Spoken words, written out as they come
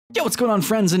Yo, what's going on,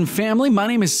 friends and family? My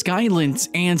name is Skylent,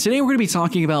 and today we're going to be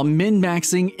talking about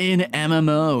min-maxing in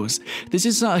MMOs. This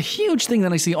is a huge thing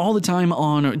that I see all the time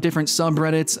on different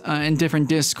subreddits and different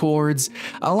discords.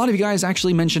 A lot of you guys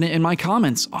actually mention it in my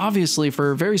comments, obviously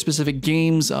for very specific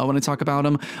games when I talk about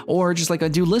them, or just like I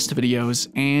do list videos,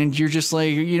 and you're just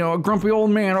like, you know, a grumpy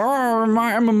old man, oh,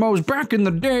 my MMOs back in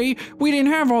the day, we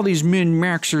didn't have all these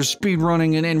min-maxers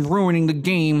speedrunning and ruining the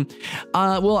game.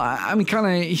 Well, I'm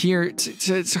kind of here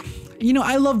to you know,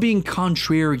 I love being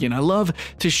contrarian. I love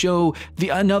to show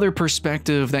another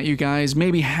perspective that you guys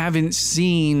maybe haven't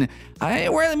seen.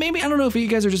 Or maybe, I don't know if you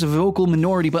guys are just a vocal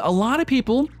minority, but a lot of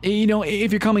people, you know,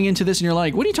 if you're coming into this and you're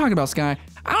like, what are you talking about, Sky?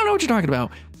 I don't know what you're talking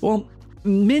about. Well,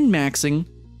 min-maxing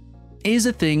is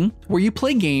a thing where you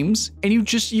play games and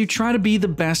you try to be the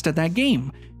best at that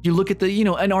game. You look at the, you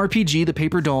know, an RPG, the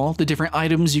paper doll, the different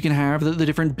items you can have, the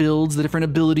different builds, the different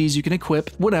abilities you can equip,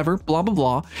 whatever, blah,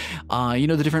 blah, blah. You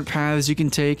know, the different paths you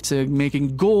can take to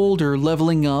making gold or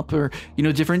leveling up or, you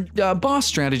know, different boss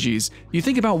strategies. You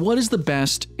think about what is the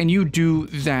best and you do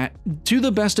that to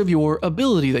the best of your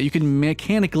ability that you can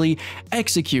mechanically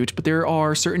execute. But there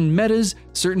are certain metas,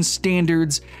 certain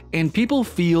standards, and people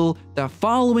feel that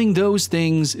following those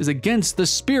things is against the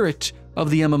spirit of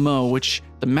the MMO, which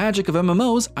the magic of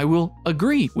MMOs, I will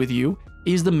agree with you,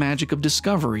 is the magic of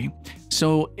discovery.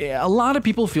 So a lot of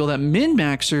people feel that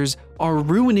min-maxers are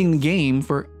ruining the game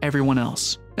for everyone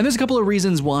else. And there's a couple of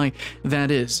reasons why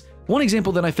that is. One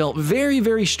example that I felt very,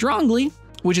 very strongly,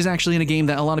 which is actually in a game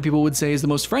that a lot of people would say is the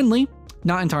most friendly,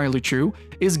 not entirely true,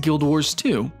 is Guild Wars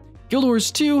 2. Guild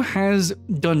Wars 2 has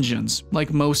dungeons,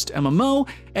 like most MMO,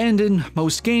 and in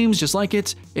most games, just like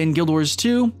it, in Guild Wars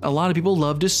 2, a lot of people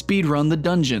love to speedrun the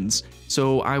dungeons.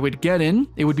 So I would get in,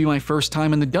 it would be my first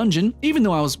time in the dungeon, even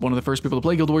though I was one of the first people to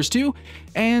play Guild Wars 2,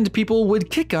 and people would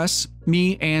kick us,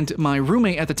 me and my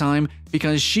roommate at the time,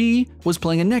 because she was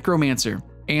playing a necromancer.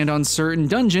 And on certain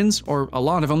dungeons, or a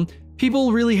lot of them,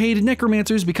 people really hated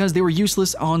necromancers because they were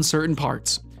useless on certain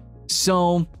parts.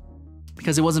 So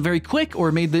because it wasn't very quick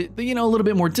or made the you know, a little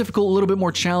bit more difficult, a little bit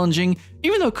more challenging,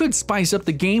 even though it could spice up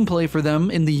the gameplay for them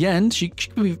in the end. She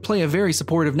could play a very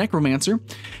supportive necromancer.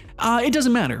 It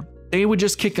doesn't matter. They would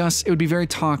just kick us. It would be very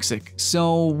toxic.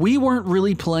 So we weren't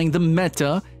really playing the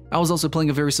meta. I was also playing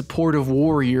a very supportive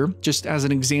warrior, just as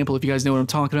an example, if you guys know what I'm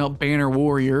talking about, banner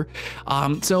warrior.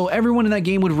 So everyone in that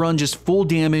game would run just full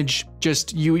damage.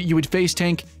 Just you would face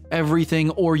tank everything,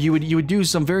 or you would do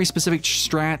some very specific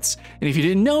strats, and if you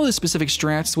didn't know the specific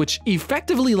strats, which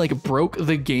effectively like broke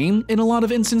the game in a lot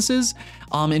of instances,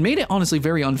 it made it honestly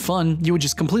very unfun. You would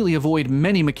just completely avoid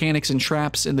many mechanics and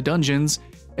traps in the dungeons.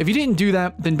 If you didn't do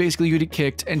that, then basically you'd get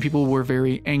kicked and people were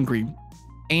very angry.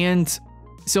 And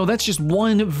so that's just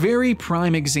one very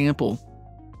prime example.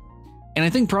 And I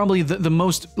think probably the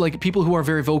most, like, people who are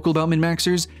very vocal about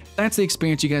min-maxers, that's the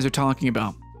experience you guys are talking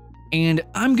about. And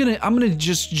I'm gonna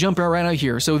just jump right out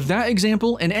here. So that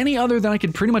example and any other that I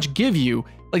could pretty much give you,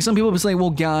 like some people would say, well,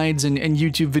 guides and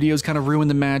YouTube videos kind of ruin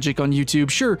the magic on YouTube.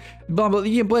 Sure, blah, blah,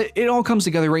 yeah, but it all comes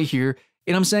together right here.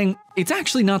 And I'm saying it's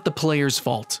actually not the player's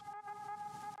fault.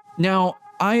 Now,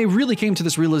 I really came to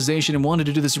this realization and wanted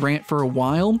to do this rant for a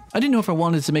while. I didn't know if I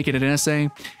wanted to make it an essay,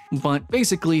 but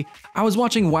basically, I was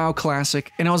watching WoW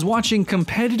Classic and I was watching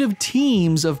competitive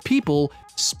teams of people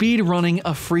speedrunning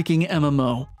a freaking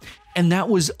MMO. And that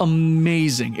was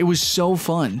amazing. It was so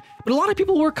fun. But a lot of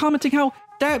people were commenting how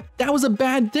that was a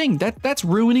bad thing. That's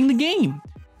ruining the game.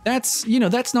 That's, you know,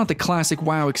 that's not the classic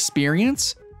WoW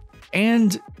experience.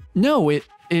 And no, it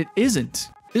isn't.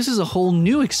 This is a whole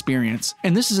new experience.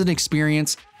 And this is an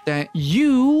experience that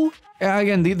you,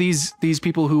 again, these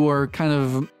people who are kind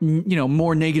of, you know,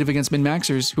 more negative against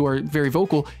min-maxers, who are very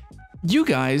vocal, you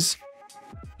guys,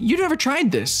 you never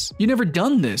tried this. You never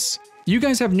done this. You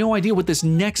guys have no idea what this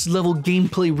next level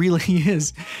gameplay really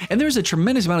is. And there's a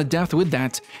tremendous amount of depth with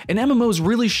that. And MMOs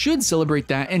really should celebrate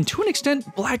that. And to an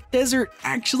extent, Black Desert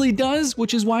actually does,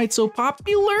 which is why it's so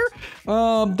popular.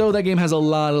 Though that game has a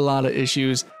lot of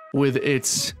issues with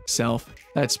itself.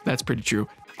 That's pretty true.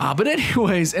 But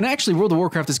anyways, and actually World of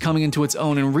Warcraft is coming into its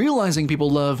own and realizing people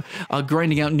love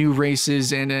grinding out new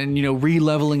races and you know,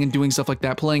 re-leveling and doing stuff like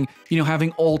that, playing, you know,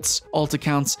 having alt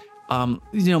accounts. You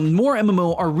know, more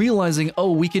MMO are realizing,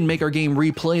 oh, we can make our game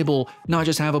replayable, not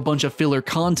just have a bunch of filler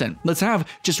content. Let's have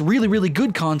just really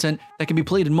good content that can be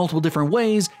played in multiple different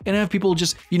ways and have people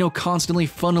just, you know, constantly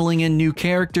funneling in new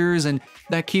characters, and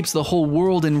that keeps the whole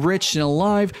world enriched and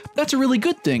alive. That's a really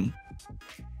good thing.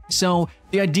 So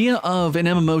the idea of an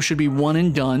MMO should be one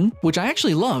and done, which I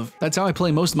actually love. That's how I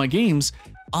play most of my games,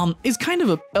 is kind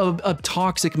of a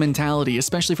toxic mentality,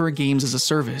 especially for games as a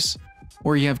service.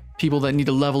 or you have people that need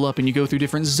to level up and you go through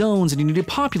different zones and you need to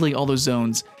populate all those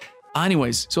zones.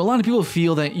 Anyways, so a lot of people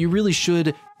feel that you really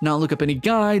should not look up any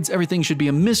guides, everything should be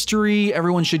a mystery,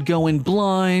 everyone should go in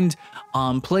blind,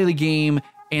 play the game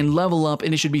and level up,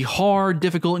 and it should be hard,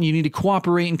 difficult, and you need to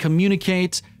cooperate and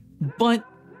communicate. But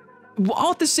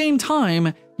all at the same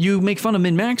time, you make fun of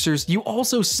min-maxers, you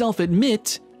also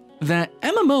self-admit that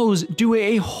MMOs do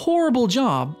a horrible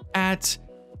job at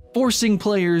forcing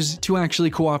players to actually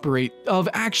cooperate, of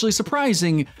actually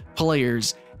surprising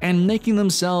players and making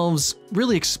themselves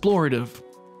really explorative.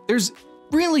 There's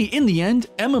really, in the end,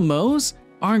 MMOs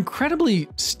are incredibly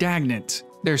stagnant.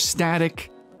 They're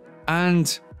static,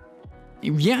 and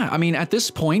yeah, I mean, at this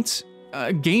point,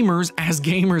 gamers,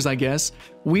 I guess,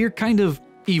 we're kind of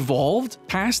evolved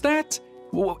past that.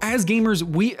 As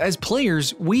gamers, as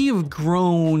players, we've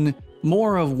grown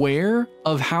more aware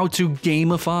of how to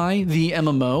gamify the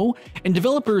MMO, and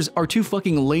developers are too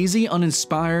fucking lazy,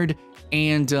 uninspired,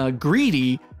 and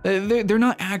greedy. They're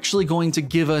not actually going to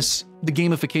give us the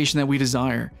gamification that we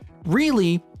desire.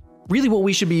 Really what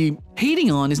we should be hating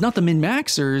on is not the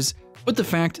min-maxers, but the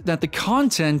fact that the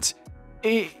content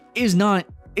it's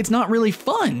not really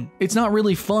fun. It's not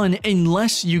really fun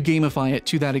unless you gamify it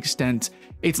to that extent.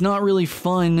 It's not really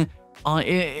fun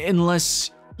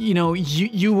unless, you know,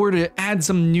 you were to add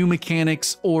some new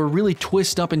mechanics or really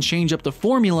twist up and change up the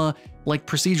formula, like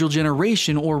procedural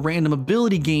generation or random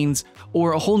ability gains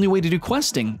or a whole new way to do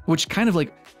questing, which kind of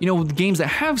like, you know, the games that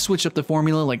have switched up the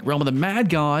formula like Realm of the Mad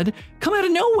God come out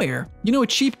of nowhere. You know, a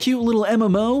cheap, cute little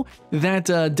MMO that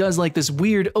does like this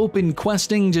weird open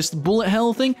questing, just bullet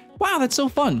hell thing. Wow, that's so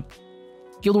fun.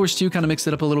 Guild Wars 2 kind of mixed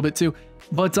it up a little bit too.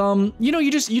 But, you know,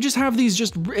 you just have these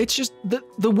it's just,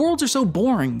 the worlds are so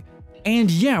boring.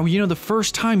 And yeah, you know, the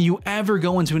first time you ever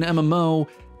go into an MMO,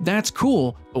 that's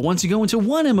cool. But once you go into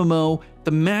one MMO,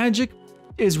 the magic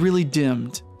is really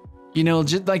dimmed. You know,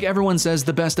 just like everyone says,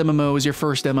 the best MMO is your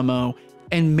first MMO.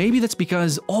 And maybe that's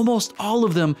because almost all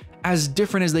of them, as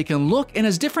different as they can look and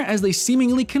as different as they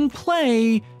seemingly can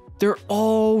play, they're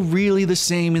all really the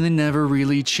same and they never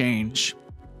really change.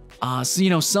 So, you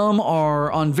know, some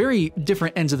are on very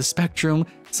different ends of the spectrum,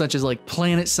 such as like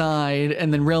Planet side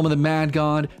and then Realm of the Mad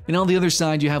God, and on the other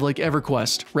side you have like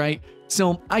EverQuest, right?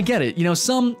 So I get it, you know,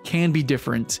 some can be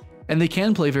different and they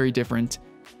can play very different.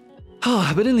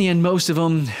 But in the end, most of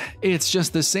them, it's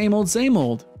just the same old, same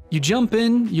old. You jump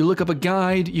in, you look up a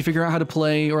guide, you figure out how to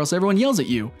play, or else everyone yells at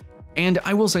you. And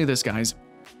I will say this, guys,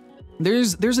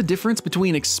 there's a difference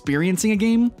between experiencing a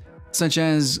game, such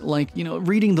as like, you know,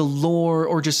 reading the lore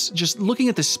or just looking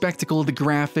at the spectacle of the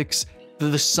graphics,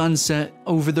 the sunset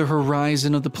over the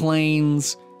horizon of the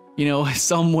plains, you know,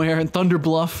 somewhere in Thunder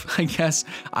Bluff, I guess.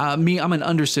 I'm an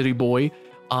Undercity boy,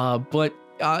 but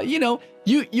you know,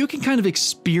 you can kind of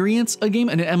experience a game,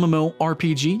 an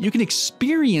MMORPG. You can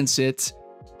experience it,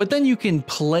 but then you can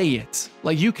play it.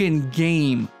 Like, you can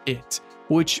game it,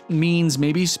 which means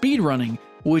maybe speedrunning,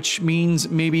 which means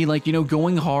maybe like, you know,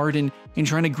 going hard and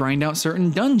trying to grind out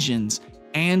certain dungeons.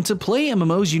 And to play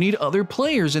MMOs, you need other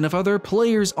players, and if other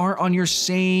players aren't on your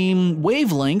same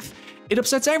wavelength, it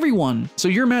upsets everyone. So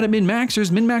you're mad at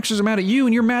min-maxers are mad at you,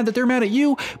 and you're mad that they're mad at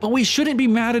you, but we shouldn't be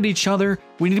mad at each other.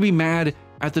 We need to be mad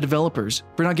at the developers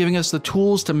for not giving us the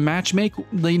tools to matchmake.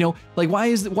 You know, like why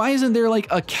isn't there like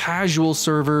a casual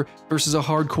server versus a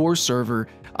hardcore server?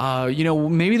 You know,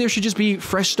 maybe there should just be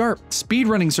fresh start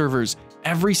speedrunning servers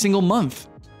every single month.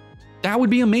 That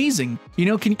would be amazing. You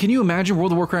know, can you imagine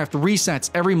World of Warcraft resets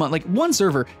every month? Like one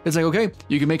server, it's like, okay,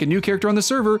 you can make a new character on the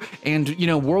server and, you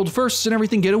know, world firsts and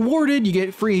everything get awarded. You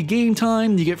get free game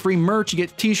time, you get free merch, you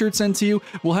get t-shirts sent to you.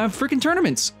 We'll have freaking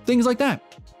tournaments, things like that.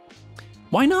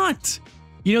 Why not?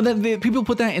 You know, that people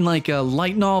put that in like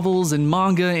light novels and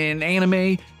manga and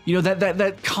anime. You know,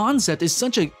 that concept is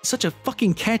such a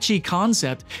fucking catchy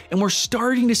concept. And we're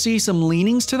starting to see some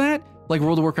leanings to that, like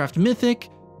World of Warcraft Mythic,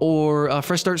 or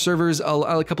fresh start servers.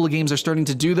 A couple of games are starting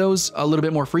to do those a little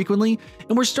bit more frequently,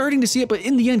 and we're starting to see it. But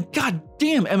in the end, god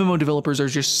damn, MMO developers are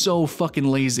just so fucking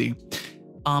lazy.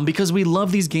 Because we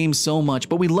love these games so much,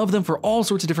 but we love them for all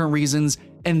sorts of different reasons,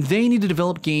 and they need to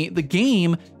develop the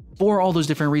game for all those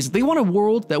different reasons. They want a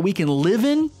world that we can live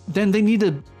in, then they need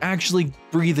to actually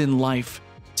breathe in life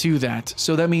to that.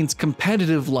 So that means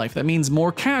competitive life, that means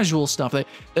more casual stuff,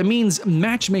 that means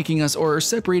matchmaking us or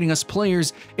separating us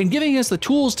players and giving us the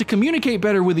tools to communicate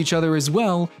better with each other as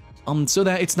well, so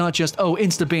that it's not just, oh,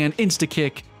 insta-ban,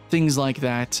 insta-kick, things like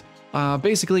that.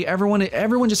 Basically,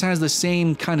 everyone just has the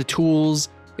same kind of tools.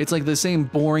 It's like the same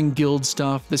boring guild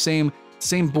stuff, the same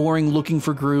boring looking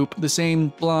for group, the same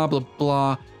blah, blah,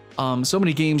 blah. So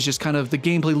many games just kind of, the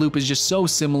gameplay loop is just so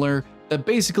similar that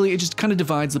basically it just kind of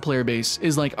divides the player base.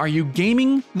 Is like, are you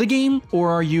gaming the game or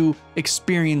are you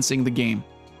experiencing the game?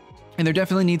 And there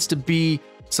definitely needs to be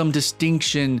some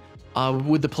distinction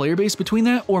with the player base between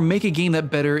that, or make a game that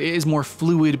better is more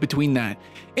fluid between that.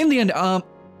 In the end,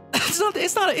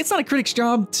 it's not a critic's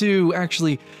job to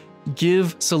actually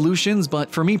give solutions, but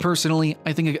for me personally,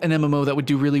 I think an MMO that would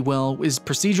do really well is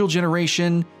procedural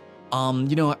generation.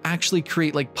 You know, actually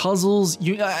create like puzzles.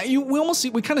 We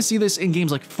kind of see this in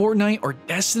games like Fortnite or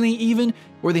Destiny even,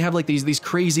 where they have like these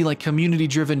crazy like community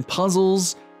driven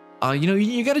puzzles. You know,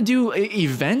 you got to do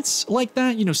events like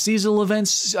that, you know, seasonal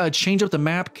events, change up the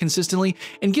map consistently,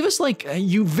 and give us like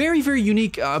very, very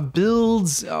unique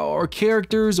builds or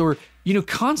characters, or, you know,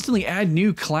 constantly add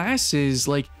new classes.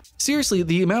 Like, seriously,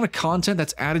 the amount of content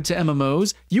that's added to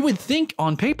MMOs, you would think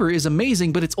on paper is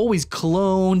amazing, but it's always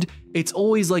cloned. It's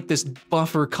always like this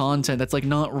buffer content that's like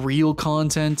not real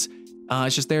content.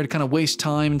 It's just there to kind of waste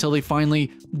time until they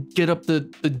finally get up the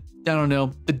I don't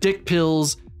know, the dick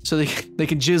pills, so they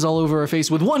can jizz all over our face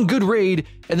with one good raid,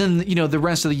 and then, you know, the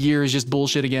rest of the year is just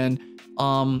bullshit again.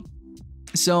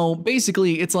 So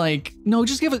basically it's like, no,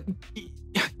 just give it,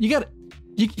 you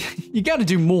gotta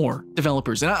do more,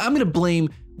 developers. And I'm gonna blame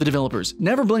the developers.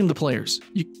 Never blame the players.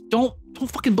 You don't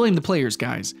fucking blame the players,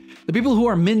 guys. The people who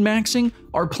are min-maxing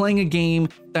are playing a game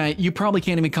that you probably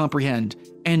can't even comprehend.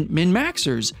 And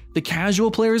min-maxers, the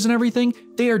casual players and everything,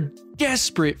 they are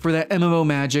desperate for that MMO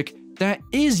magic that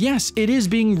is, yes, it is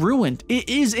being ruined. It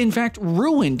is, in fact,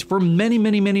 ruined for many,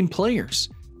 many, many players.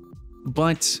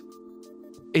 But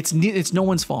it's no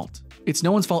one's fault. It's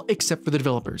no one's fault except for the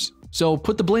developers. So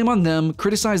put the blame on them,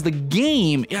 criticize the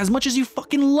game as much as you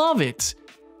fucking love it.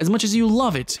 As much as you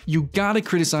love it, you gotta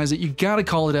criticize it, you gotta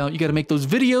call it out, you gotta make those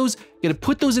videos, you gotta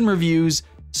put those in reviews.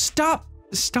 Stop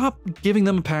giving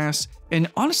them a pass, and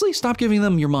honestly, stop giving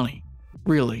them your money.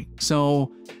 Really.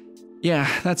 So yeah,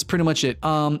 that's pretty much it.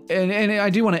 And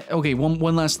I do want to, okay,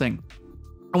 one last thing.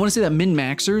 I want to say that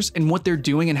min-maxers and what they're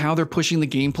doing and how they're pushing the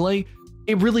gameplay,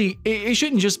 it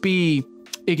shouldn't just be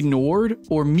ignored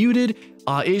or muted.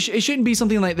 It shouldn't be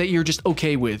something like that you're just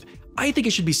okay with. I think it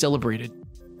should be celebrated.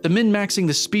 The min-maxing,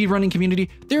 the speedrunning community,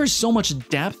 there is so much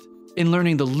depth in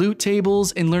learning the loot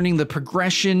tables and learning the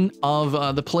progression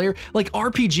of the player. Like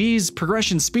RPGs,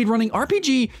 progression, speedrunning,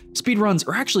 RPG speedruns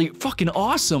are actually fucking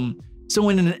awesome. So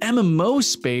in an MMO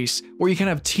space where you can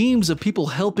have teams of people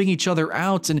helping each other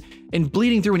out and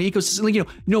bleeding through an ecosystem, like, you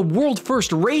know, world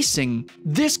first racing,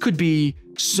 this could be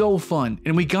so fun.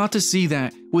 And we got to see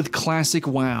that with classic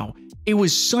WoW. It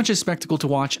was such a spectacle to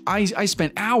watch. I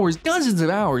spent hours, dozens of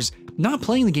hours, not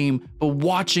playing the game, but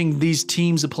watching these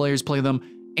teams of players play them,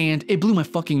 and it blew my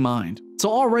fucking mind. So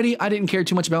already I didn't care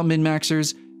too much about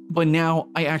min-maxers, but now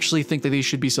I actually think that they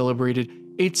should be celebrated.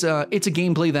 It's a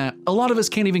gameplay that a lot of us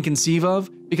can't even conceive of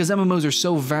because MMOs are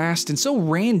so vast and so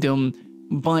random,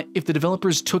 but if the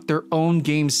developers took their own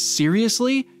games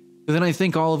seriously, then I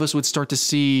think all of us would start to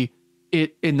see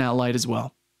it in that light as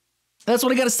well. That's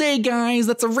what I gotta say, guys.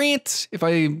 That's a rant. If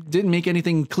I didn't make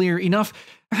anything clear enough,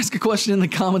 ask a question in the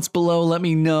comments below. Let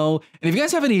me know. And if you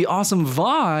guys have any awesome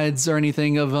VODs or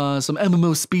anything of some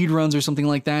MMO speedruns or something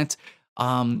like that,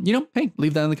 you know, hey,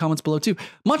 leave that in the comments below too.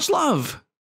 Much love.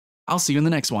 I'll see you in the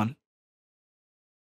next one.